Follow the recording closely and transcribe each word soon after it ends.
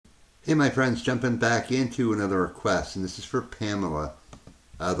Hey, my friends, jumping back into another request, and this is for Pamela.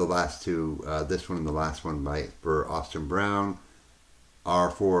 The last two, this one and the last one for Austin Brown, are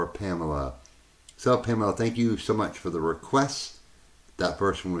for Pamela. So, Pamela, thank you so much for the request. That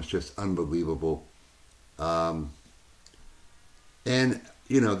first one was just unbelievable. And,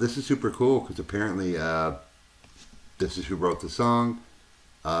 you know, this is super cool because apparently this is who wrote the song.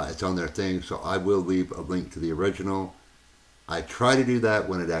 It's on their thing, so I will leave a link to the original. I try to do that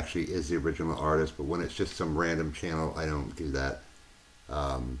when it actually is the original artist, but when it's just some random channel, I don't do that.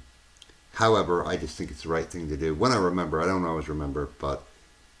 However, I just think it's the right thing to do. When I remember, I don't always remember, but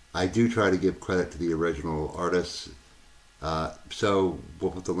I do try to give credit to the original artists. So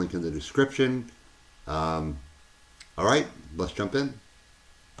we'll put the link in the description. All right, let's jump in.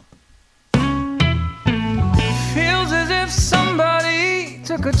 Feels as if somebody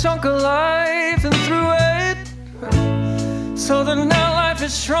took a chunk of life and threw it, so that now life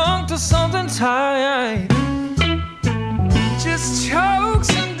is shrunk to something tight. Just chokes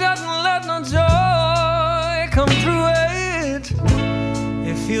and doesn't let no joy come through it.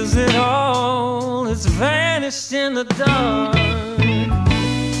 It feels that all is vanished in the dark.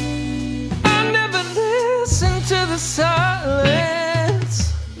 I never listened to the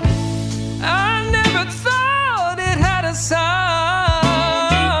silence. I never thought it had a sound.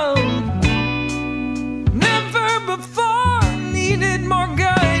 Never before needed more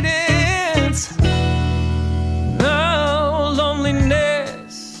guidance. Now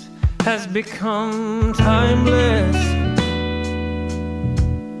loneliness has become timeless.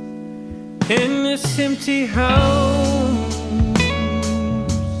 In this empty house,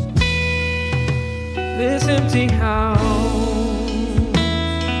 this empty house.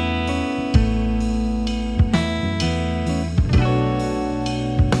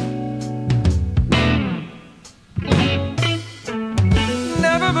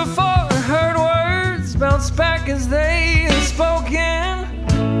 Never before heard words bounce back as they are spoken.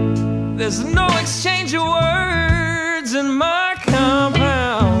 There's no exchange of words in my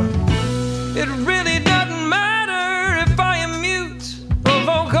compound. It really doesn't matter if I am mute or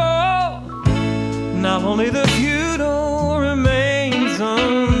vocal. Now only the futile remains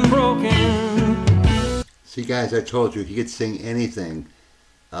unbroken. See, guys, I told you he could sing anything.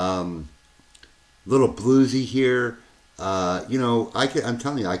 Little bluesy here. You know, I'm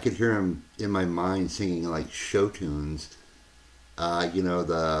telling you, I could hear him in my mind singing like show tunes. You know,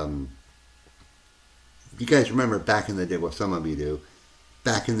 you guys remember back in the day, well, some of you do,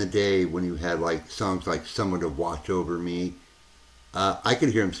 back in the day when you had like songs like Someone to Watch Over Me. I could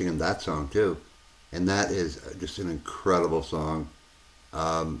hear him singing that song too. And that is just an incredible song.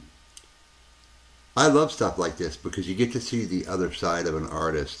 I love stuff like this because you get to see the other side of an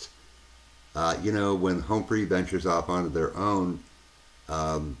artist. You know, when Humphrey ventures off onto their own,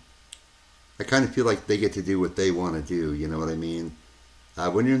 I kind of feel like they get to do what they want to do, you know what I mean?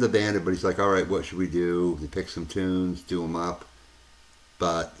 When you're in the band, everybody's like, all right, what should we do? They pick some tunes, do them up.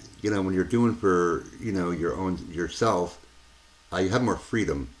 But, you know, when you're doing for, you know, yourself, you have more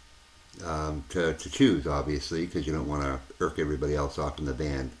freedom to choose, obviously, because you don't want to irk everybody else off in the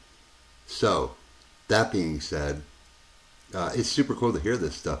band. So, that being said, it's super cool to hear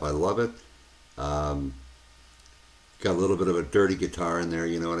this stuff. I love it. Got a little bit of a dirty guitar in there,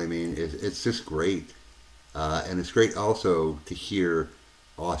 you know what I mean? It's just great. And it's great also to hear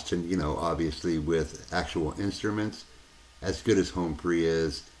Austin, you know, obviously with actual instruments, as good as Humphrey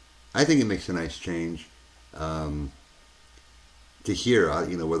is. I think it makes a nice change to hear,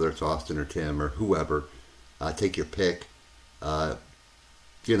 you know, whether it's Austin or Tim or whoever, take your pick,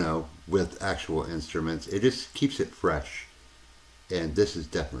 you know, with actual instruments. It just keeps it fresh. And this is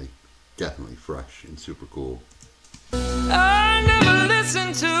definitely fresh and super cool. I never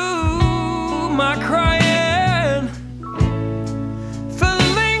listened to my crying for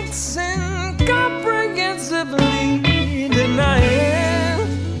links and comprehensively denying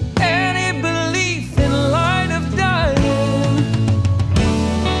any belief in light of dying,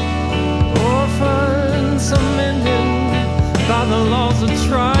 or find some ending by the laws of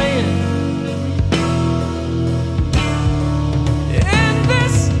trying.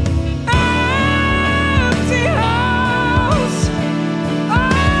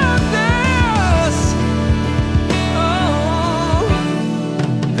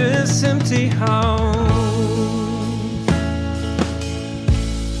 Empty house.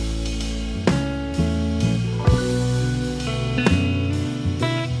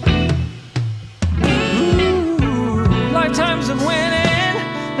 Ooh, lifetimes of winning,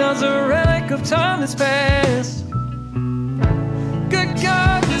 there's a relic of time that's past. Good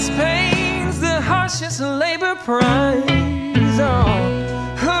God, this pain's the harshest labor price. Oh,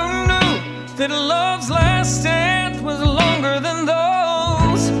 who knew that love's last stand was longer than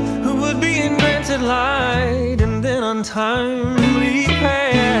those who would be granted light and then untimely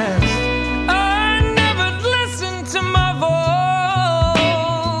passed. I never listened to my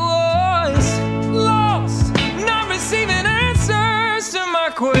voice, lost, not receiving answers to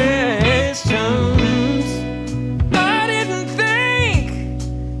my questions. I didn't think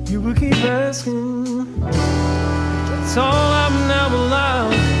you would keep asking. That's all I'm now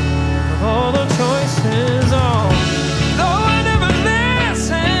allowed of all the choices. Oh, though I never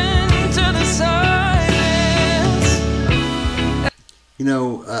listened to the silence. You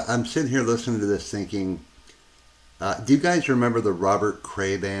know, I'm sitting here listening to this thinking, do you guys remember the Robert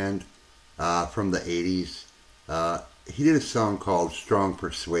Cray Band from the 80s? He did a song called Strong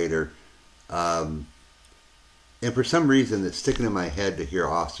Persuader. And for some reason, it's sticking in my head to hear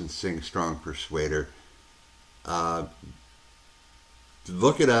Austin sing Strong Persuader.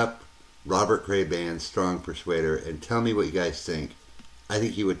 Look it up, Robert Cray Band, Strong Persuader, and tell me what you guys think. I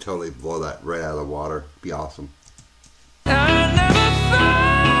think he would totally blow that right out of the water. Be awesome. I never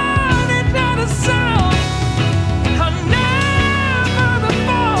thought it had a sound. I never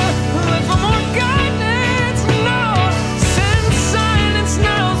before looked for more guidance. No, since silence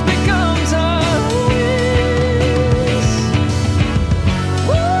now's become timeless.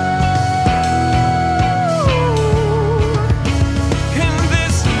 In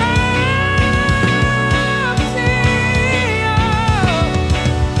this empty,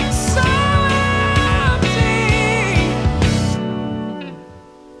 so empty.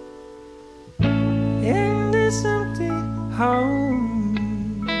 In this empty home.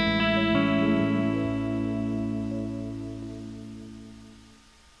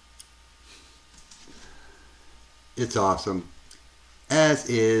 It's awesome, as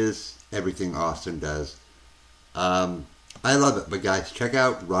is everything Austin does. I love it, but guys, check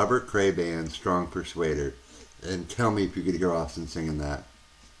out Robert Cray Band, Strong Persuader, and tell me if you could hear Austin singing that.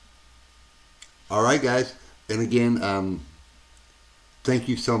 All right, guys, and again, thank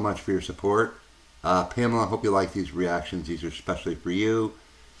you so much for your support. Pamela, I hope you like these reactions. These are especially for you.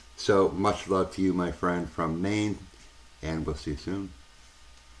 So much love to you, my friend, from Maine, and we'll see you soon.